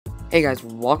Hey guys,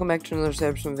 welcome back to another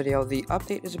Saber video. The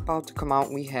update is about to come out.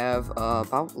 We have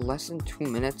about less than 2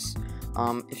 minutes.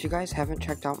 If you guys haven't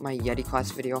checked out my Yeti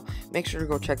class video, make sure to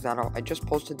go check that out. I just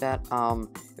posted that.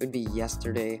 It would be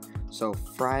yesterday, so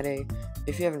Friday.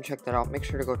 If you haven't checked that out, make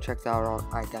sure to go check that out.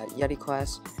 I got Yeti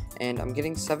class, and I'm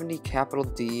getting 70 capital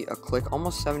D a click,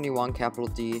 almost 71 capital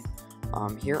D.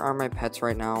 Here are my pets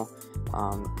right now.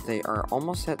 They are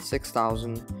almost at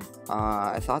 6,000.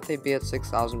 I thought they'd be at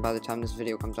 6,000 by the time this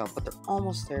video comes out, but they're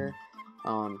almost there.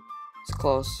 It's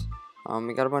close.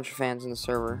 We got a bunch of fans in the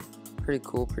server. Pretty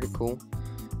cool, pretty cool.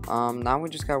 Now we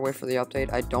just gotta wait for the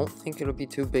update. I don't think it'll be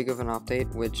too big of an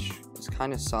update, which is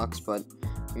kind of sucks, but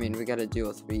I mean, we gotta deal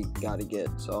with what we gotta get.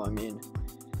 So I mean,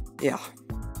 yeah.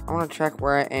 I want to check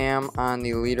where I am on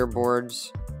the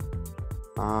leaderboards.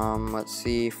 Let's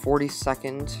see,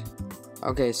 42nd.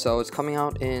 Okay, so it's coming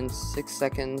out in 6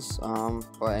 seconds,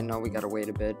 but I know we gotta wait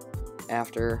a bit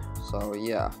after, so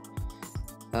yeah.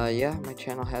 Yeah, my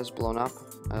channel has blown up.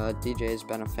 DJ has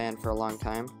been a fan for a long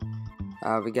time.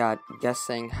 We got guests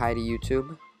saying hi to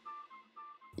YouTube.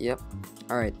 Yep.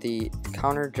 Alright, the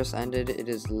counter just ended. It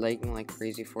is lagging like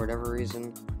crazy for whatever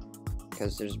reason,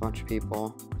 because there's a bunch of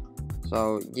people.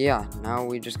 So yeah, now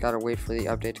we just gotta wait for the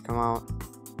update to come out.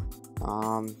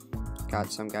 Got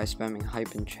some guy spamming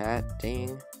hype in chat.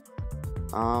 Dang.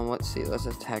 Let's see. Let's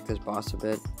attack this boss a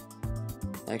bit.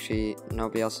 Actually,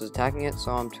 nobody else is attacking it,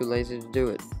 so I'm too lazy to do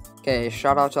it. Okay,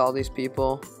 shout out to all these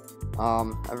people.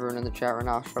 Everyone in the chat right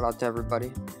now. Shout out to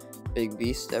everybody. Big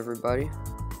Beast, everybody.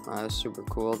 It's super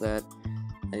cool that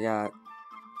I got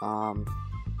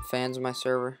fans in my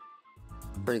server.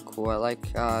 Pretty cool. I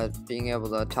like being able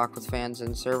to talk with fans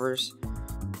in servers.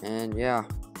 And yeah.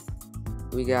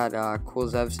 We got Cool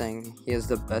Zev saying he has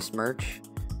the best merch.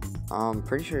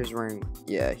 Pretty sure he's wearing,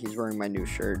 yeah, he's wearing my new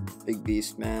shirt. Big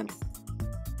Beast, man.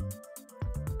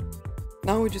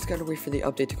 Now we just gotta wait for the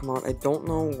update to come out. I don't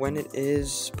know when it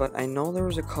is, but I know there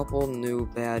was a couple new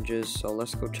badges, so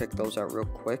let's go check those out real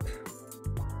quick.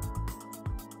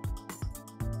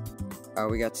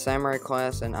 We got Samurai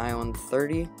class and Island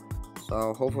 30,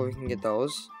 so hopefully we can get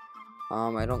those.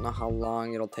 I don't know how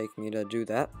long it'll take me to do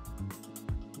that.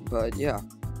 But yeah.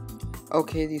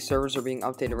 Okay, these servers are being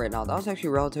updated right now. That was actually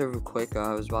relatively quick. It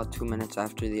was about 2 minutes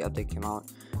after the update came out.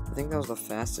 I think that was the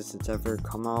fastest it's ever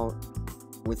come out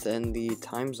within the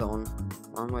time zone.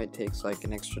 Normally it takes like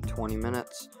an extra 20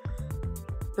 minutes.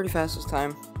 Pretty fast this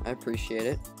time. I appreciate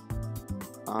it.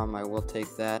 I will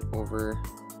take that over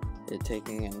it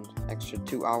taking an extra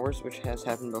 2 hours, which has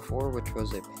happened before, which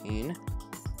was a pain.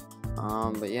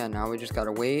 But yeah, now we just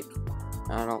gotta wait.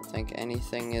 I don't think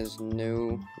anything is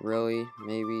new, really.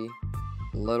 Maybe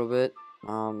a little bit.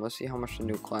 Let's see how much the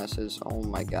new class is. Oh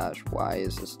my gosh, why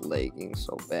is this lagging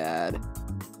so bad?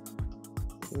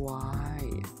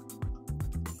 Why?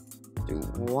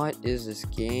 Dude, what is this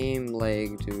game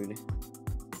lag, dude?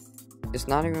 It's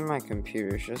not even my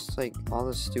computer, it's just like all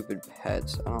the stupid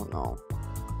pets. I don't know.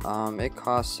 It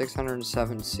costs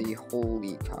 607C,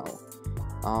 holy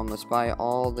cow. Let's buy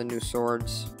all the new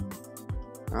swords.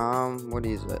 What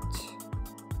is it?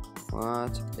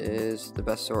 What is the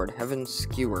best sword? Heaven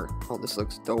Skewer. Oh, this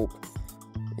looks dope.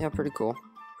 Yeah, pretty cool.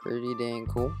 Pretty dang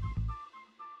cool.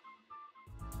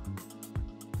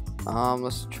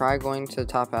 Let's try going to the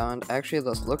top island. Actually,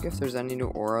 let's look if there's any new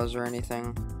auras or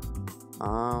anything.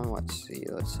 Let's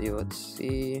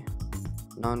see.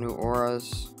 No new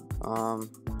auras.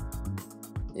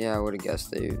 Yeah, I would have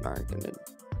guessed they aren't gonna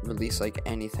release like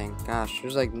anything. Gosh,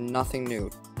 there's like nothing new.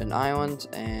 An island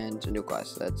and a new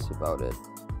class. That's about it.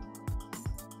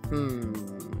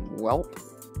 Welp.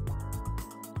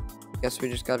 Guess we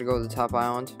just gotta go to the top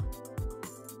island.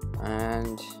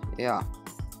 And yeah.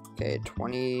 Okay,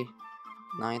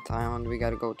 29th island we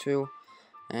gotta go to.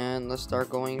 And let's start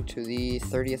going to the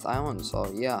 30th island.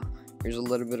 So yeah, here's a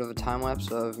little bit of a time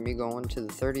lapse of me going to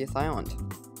the 30th island.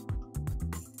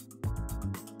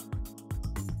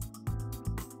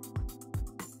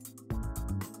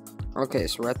 Okay,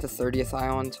 so we're at the 30th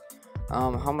island.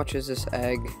 How much is this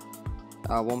egg?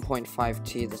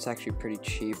 1.5T. That's actually pretty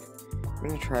cheap. I'm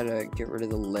gonna try to get rid of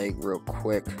the leg real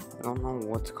quick. I don't know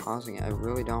what's causing it. I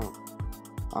really don't.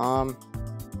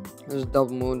 There's a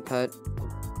double moon pet.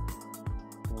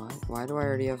 What? Why do I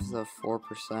already have the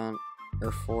 4%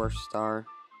 or 4-star?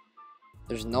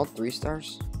 There's no 3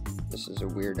 stars? This is a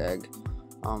weird egg.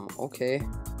 Okay.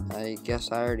 I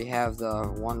guess I already have the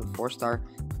 1 4-star.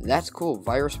 That's cool.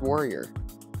 Virus Warrior.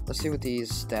 Let's see what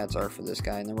these stats are for this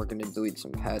guy, and then we're gonna delete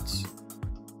some pets.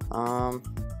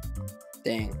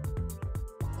 Dang.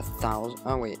 1,000.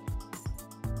 Oh wait.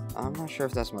 I'm not sure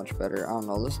if that's much better. I don't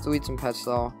know. Let's delete some pets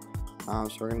though.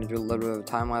 So we're gonna do a little bit of a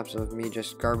time lapse of me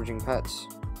just garbaging pets.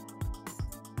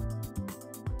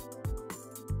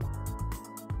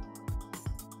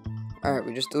 Alright,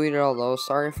 we just deleted all those.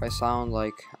 Sorry if I sound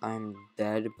like I'm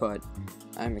dead, but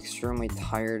I'm extremely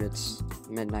tired. It's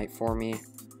midnight for me.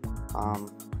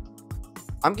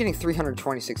 I'm getting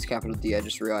 326 capital D, I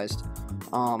just realized.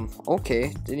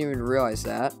 Okay, didn't even realize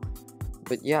that.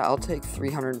 But yeah, I'll take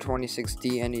 326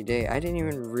 D any day. I didn't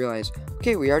even realize.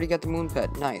 Okay, we already got the moon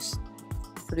pet. Nice.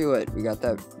 Pretty lit. We got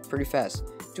that pretty fast.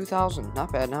 2,000.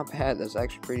 Not bad, not bad. That's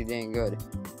actually pretty dang good.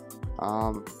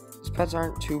 These pets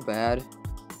aren't too bad.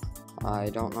 I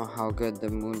don't know how good the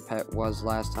moon pet was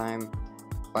last time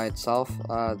by itself.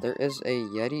 There is a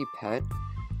Yeti pet.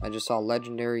 I just saw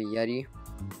legendary Yeti.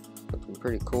 Looking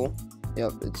pretty cool.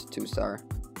 Yep, it's a 2-star.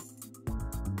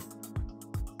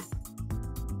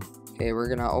 Okay, we're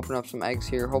gonna open up some eggs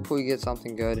here. Hopefully we get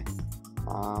something good.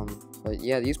 But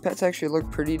yeah, these pets actually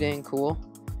look pretty dang cool.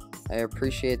 I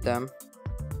appreciate them.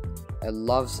 I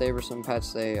love Saber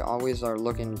pets. They always are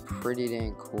looking pretty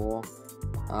dang cool.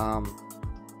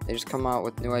 They just come out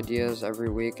with new ideas every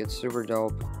week. It's super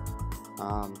dope.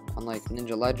 Unlike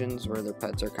Ninja Legends, where their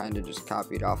pets are kind of just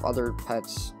copied off other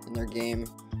pets in their game,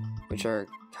 which are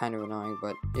kind of annoying,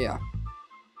 but yeah.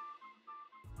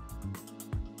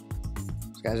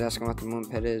 This guy's asking what the moon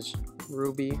pet is.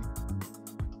 Ruby.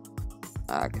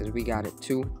 Because we got it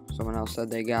too. Someone else said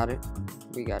they got it.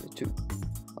 We got it too.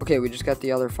 Okay, we just got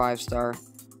the other 5-star.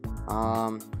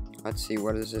 Let's see,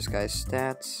 what is this guy's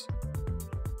stats?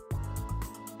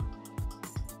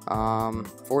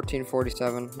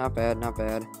 1447, not bad, not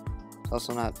bad. It's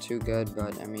also not too good,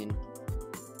 but I mean,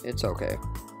 it's okay.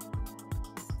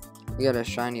 We got a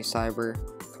shiny Saber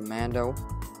Commando.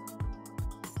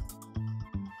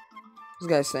 This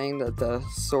guy's saying that the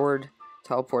sword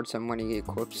teleports him when he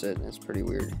equips it. It's pretty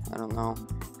weird. I don't know.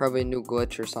 Probably a new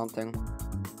glitch or something.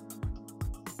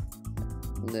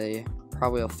 They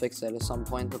probably will fix that at some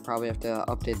point. They'll probably have to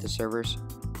update the servers.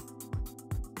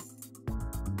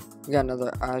 We got another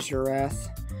Azurath.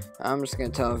 I'm just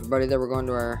going to tell everybody that we're going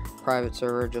to our private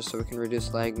server just so we can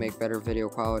reduce lag, make better video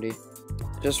quality.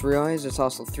 Just realized it's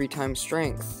also 3 times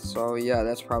strength. So yeah,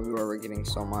 that's probably where we're getting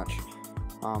so much.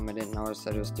 I didn't notice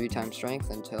that it was 3 times strength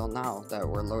until now that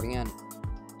we're loading in.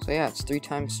 So yeah, it's 3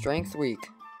 times strength week.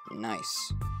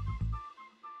 Nice.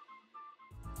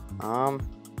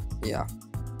 Yeah.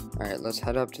 Alright, let's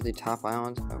head up to the top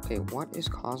island. Okay, what is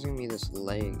causing me this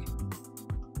lag?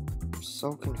 I'm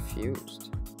so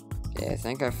confused. Okay, I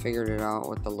think I figured it out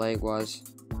what the lag was.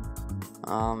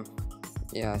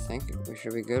 Yeah, I think we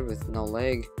should be good with no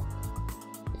lag.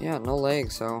 Yeah, no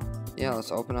lag, so yeah,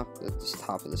 let's open up. This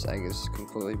top of this egg is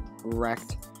completely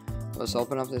wrecked. Let's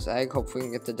open up this egg. Hopefully we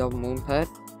can get the double moon pet.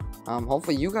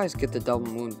 Hopefully you guys get the double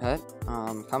moon pet.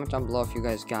 Comment down below if you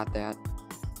guys got that.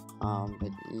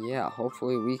 But yeah,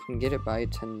 hopefully we can get it by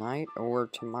tonight or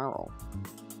tomorrow.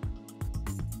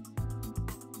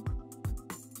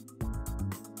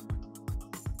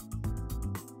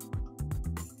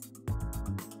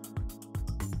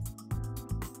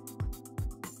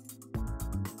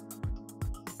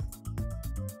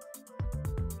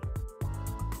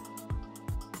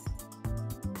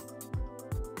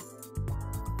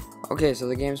 Okay, so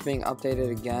the game's being updated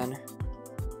again.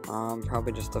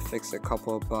 Probably just to fix a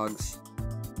couple of bugs.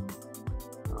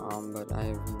 But I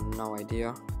have no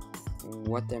idea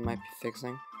what they might be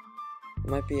fixing.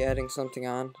 They might be adding something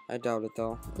on. I doubt it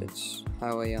though. It's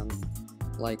highly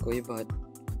unlikely, but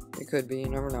it could be. You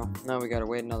never know. Now we gotta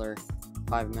wait another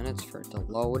 5 minutes for it to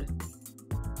load.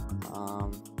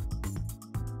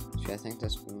 Actually, I think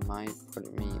this might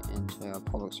put me into a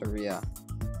public server. Yeah,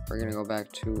 we're gonna go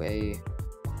back to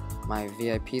my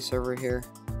VIP server here.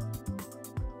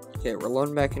 Okay, we're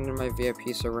loading back into my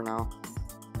VIP server now.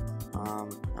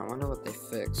 I wonder what they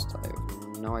fixed. I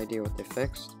have no idea what they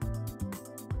fixed.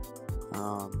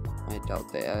 I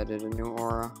doubt they added a new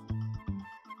aura.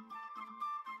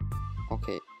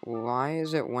 Okay, why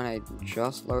is it when I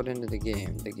just load into the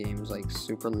game's like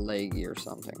super laggy or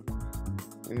something?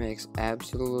 It makes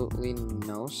absolutely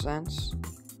no sense.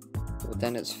 But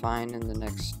then it's fine in the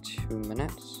next 2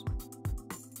 minutes.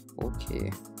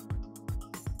 Okay.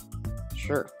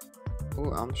 Sure.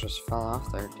 Ooh, almost just fell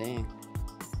off there, dang.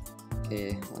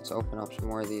 Okay, let's open up some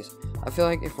more of these. I feel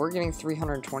like if we're getting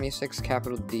 326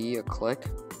 capital D a click,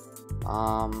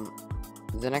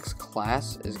 the next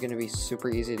class is going to be super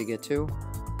easy to get to,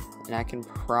 and I can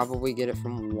probably get it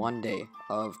from 1 day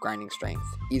of grinding strength.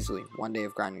 Easily, 1 day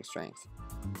of grinding strength.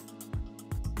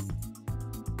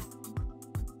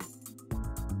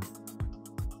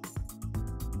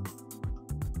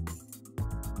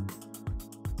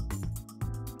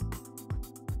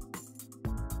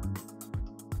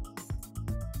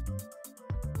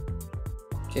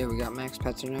 Okay, we got max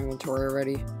pets in inventory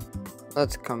already.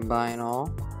 Let's combine all.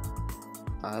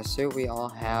 See what we all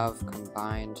have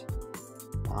combined.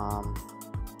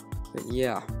 But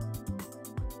yeah.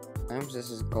 This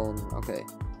is golden. Okay.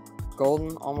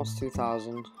 Golden, almost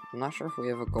 2,000. I'm not sure if we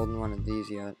have a golden one of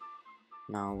these yet.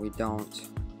 No, we don't.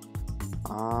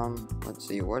 Let's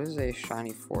see. What is a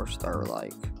shiny 4-star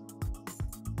like?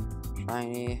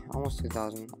 Shiny, almost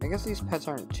 2,000. I guess these pets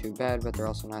aren't too bad, but they're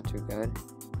also not too good.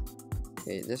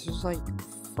 Okay, this is like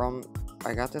from...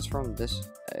 I got this from this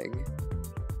egg.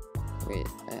 Wait,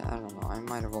 I don't know. I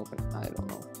might have opened... I don't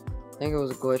know. I think it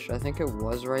was glitched. I think it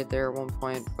was right there at one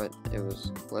point, but it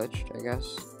was glitched, I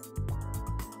guess.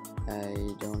 I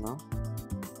don't know.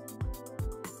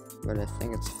 But I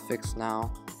think it's fixed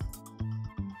now.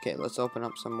 Okay, let's open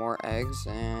up some more eggs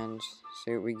and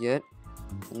see what we get.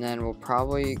 And then we'll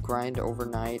probably grind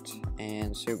overnight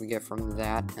and see what we get from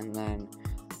that. And then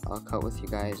I'll cut with you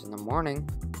guys in the morning.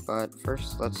 But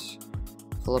first, let's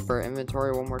fill up our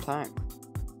inventory one more time.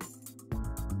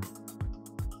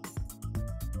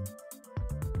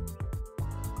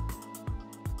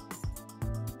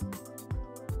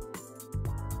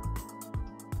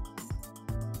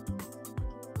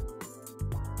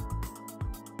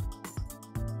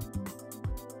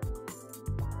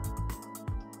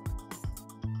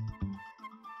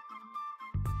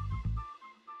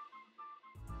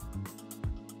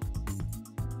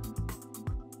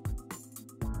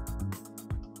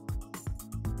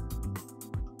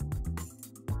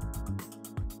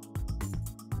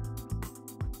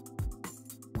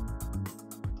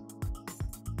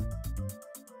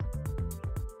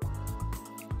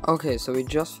 Okay, so we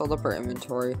just filled up our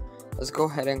inventory. Let's go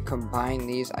ahead and combine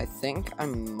these. I think I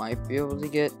might be able to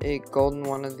get a golden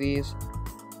one of these.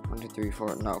 1, 2, 3,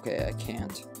 4. No, okay, I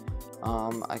can't.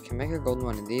 I can make a golden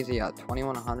one of these. Yeah,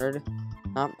 2100.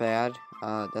 Not bad.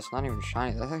 That's not even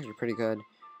shiny. That's actually pretty good.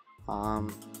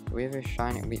 We have a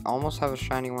shiny. We almost have a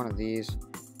shiny one of these.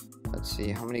 Let's see.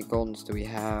 How many goldens do we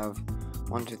have?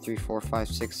 1, 2, 3, 4, 5,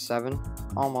 6, 7.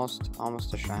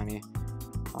 Almost a shiny.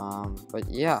 But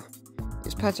yeah.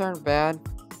 These pets aren't bad.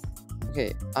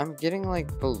 Okay, I'm getting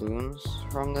like balloons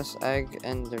from this egg,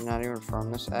 and they're not even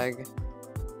from this egg.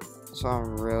 So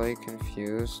I'm really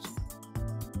confused.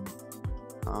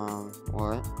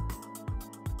 What?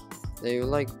 They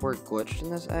like were glitched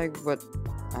in this egg, but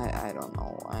I don't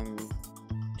know. I'm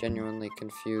genuinely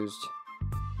confused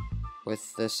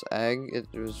with this egg. It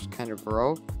was kind of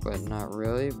broke, but not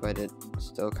really, but it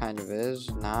still kind of is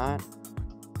not.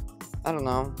 I don't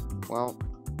know. Well,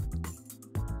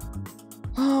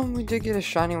 we did get a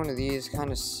shiny one of these.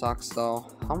 Kind of sucks though.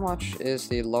 How much is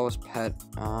the lowest pet?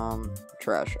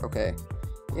 Trash. Okay.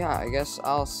 Yeah, I guess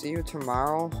I'll see you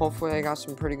tomorrow. Hopefully I got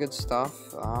some pretty good stuff.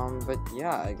 But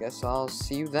yeah, I guess I'll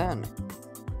see you then.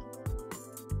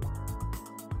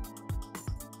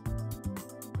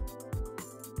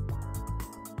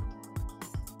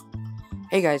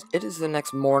 Hey guys, it is the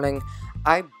next morning.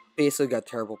 I basically got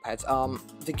terrible pets.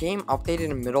 The game updated in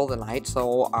the middle of the night,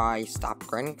 so I stopped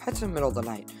grinding pets in the middle of the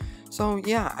night. So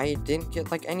yeah, I didn't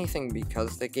get like anything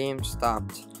because the game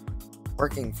stopped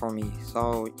working for me.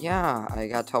 So yeah, I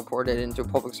got teleported into a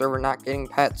public server not getting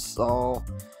pets, so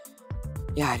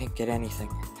yeah, I didn't get anything.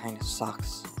 It kind of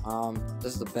sucks.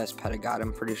 This is the best pet I got,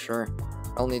 I'm pretty sure. It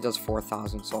only does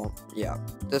 4,000, so yeah.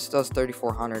 This does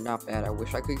 3,400, not bad. I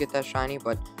wish I could get that shiny,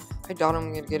 but I doubt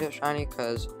I'm gonna get it shiny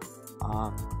because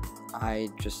I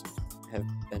just have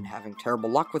been having terrible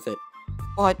luck with it.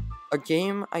 But a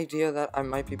game idea that I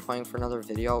might be playing for another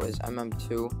video is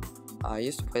MM2. I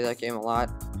used to play that game a lot.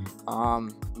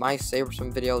 My Saber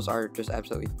Sim videos are just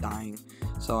absolutely dying.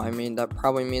 So, I mean, that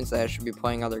probably means that I should be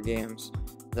playing other games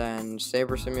than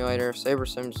Saber Simulator. Saber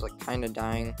Sim's like kind of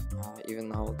dying, even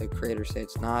though the creators say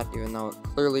it's not, even though it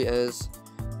clearly is,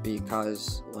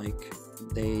 because like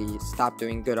they stopped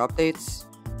doing good updates.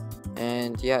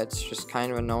 And yeah, it's just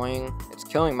kind of annoying. It's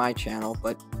killing my channel,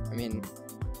 but I mean,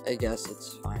 I guess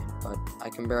it's fine. But I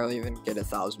can barely even get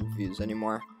 1,000 views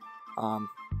anymore.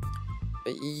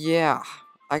 But yeah,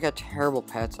 I got terrible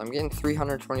pets. I'm getting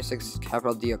 326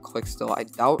 capital D a click still. I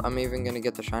doubt I'm even gonna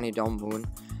get the shiny Dome Moon.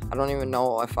 I don't even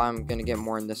know if I'm gonna get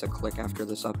more than this a click after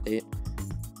this update.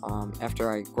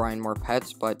 After I grind more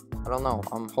pets, but I don't know.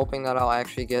 I'm hoping that I'll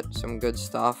actually get some good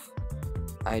stuff.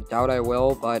 I doubt I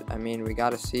will, but I mean, we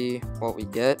gotta see what we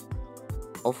get.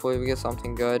 Hopefully we get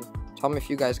something good. Tell me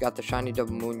if you guys got the shiny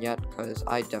Double Moon yet, because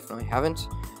I definitely haven't.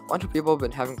 A bunch of people have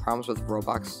been having problems with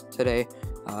Roblox today.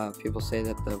 People say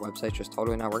that the website's just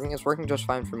totally not working. It's working just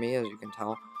fine for me, as you can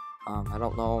tell. I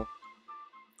don't know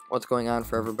what's going on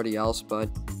for everybody else, but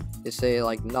they say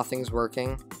like nothing's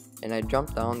working. and I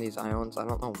jumped down these islands. I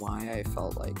don't know why I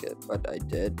felt like it, but I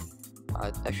did.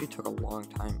 It actually took a long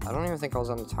time. I don't even think I was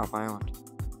on the top island.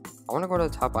 I want to go to the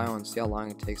top island and see how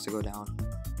long it takes to go down.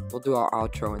 We'll do our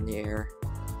outro in the air.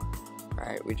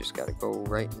 Alright, we just gotta go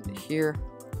right into here.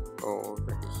 Go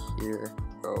over to here.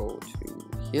 Go to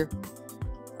here.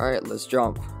 Alright, let's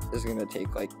jump. This is gonna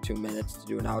take like 2 minutes to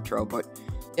do an outro, but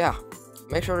yeah.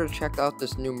 Make sure to check out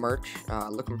this new merch.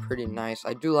 Looking pretty nice.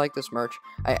 I do like this merch.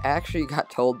 I actually got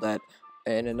told that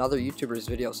in another YouTuber's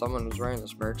video someone was wearing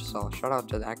this merch, so shout out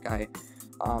to that guy.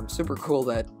 Super cool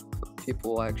that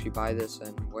people will actually buy this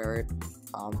and wear it.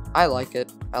 I like it.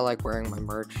 I like wearing my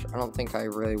merch. I don't think I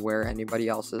really wear anybody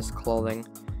else's clothing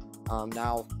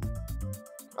now.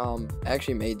 I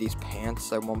actually made these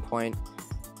pants at one point.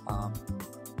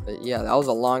 But yeah, that was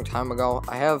a long time ago.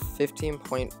 I have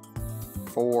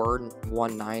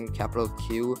 15.419 capital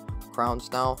Q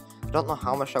crowns now. I don't know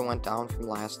how much I went down from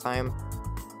last time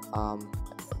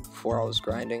before I was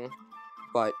grinding,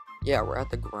 but yeah, we're at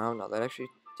the ground now. That actually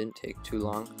didn't take too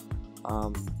long.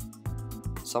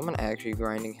 Someone actually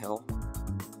grinding hill.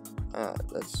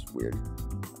 That's weird.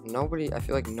 I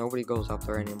feel like nobody goes up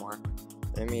there anymore.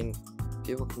 I mean,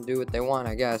 people can do what they want,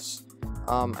 I guess.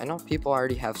 I know people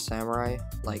already have samurai,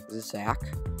 like Zach.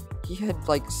 He had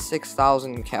like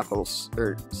 6,000 capitals,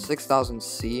 or 6,000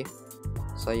 C.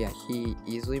 So yeah, he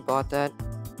easily bought that.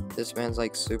 This man's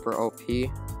like super OP. He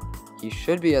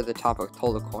should be at the top of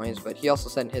total coins, but he also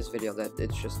said in his video that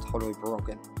it's just totally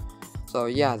broken. So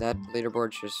yeah, that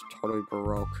leaderboard's just totally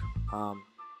broke. I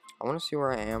want to see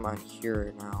where I am on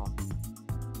here now.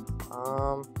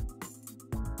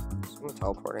 Someone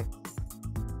teleporting.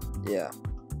 Yeah,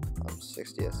 I'm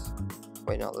 60th.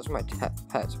 Wait, no, those are my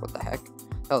pets. What the heck?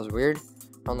 That was weird. I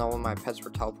don't know when my pets were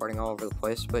teleporting all over the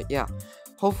place, but yeah.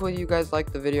 Hopefully you guys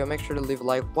liked the video. Make sure to leave a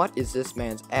like. What is this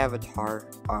man's avatar?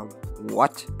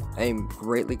 What? I am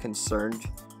greatly concerned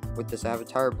with this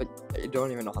avatar, but I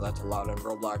don't even know how that's allowed in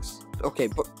Roblox. Okay.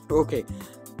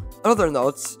 Other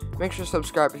notes, make sure to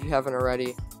subscribe if you haven't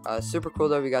already. Super cool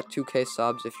that we got 2K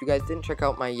subs. If you guys didn't check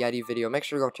out my Yeti video, make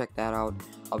sure to go check that out.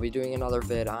 I'll be doing another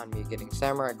vid on me getting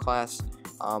Samurai class.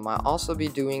 I'll also be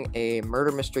doing a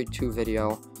Murder Mystery 2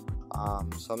 video.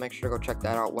 So make sure to go check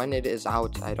that out when it is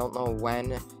out. I don't know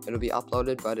when it'll be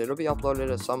uploaded, but it'll be uploaded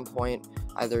at some point,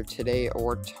 either today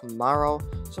or tomorrow.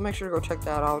 So make sure to go check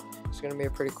that out. It's going to be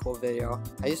a pretty cool video.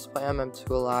 I used to play MM2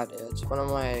 a lot. It's one of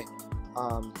my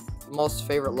most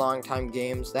favorite long-time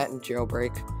games, that and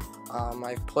Jailbreak.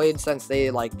 I've played since they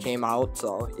came out,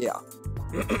 so yeah.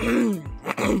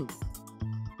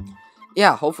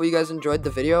 Yeah, hopefully you guys enjoyed the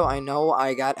video. I know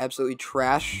I got absolutely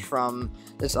trashed from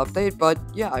this update, but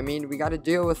yeah, I mean, we got to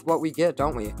deal with what we get,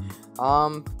 don't we?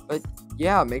 But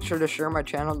yeah, make sure to share my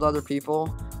channel to other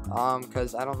people,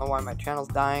 because I don't know why my channel's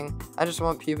dying. I just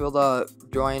want people to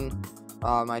join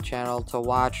my channel to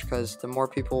watch, because the more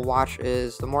people watch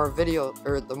is the more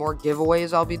the more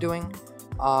giveaways I'll be doing,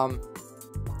 and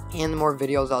the more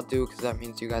videos I'll do, because that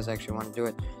means you guys actually want to do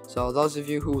it. So those of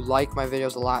you who like my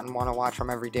videos a lot and want to watch them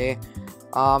every day,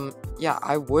 yeah,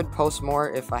 I would post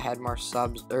more if I had more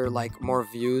subs or more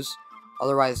views.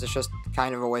 Otherwise, it's just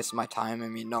kind of a waste of my time. I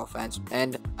mean, no offense.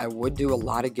 And I would do a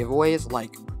lot of giveaways,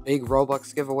 like big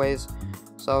Roblox giveaways.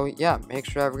 So yeah, make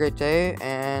sure to have a great day,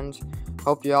 and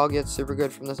hope you all get super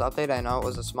good from this update. I know it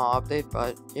was a small update,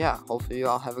 but yeah, hopefully you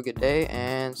all have a good day,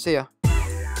 and see ya.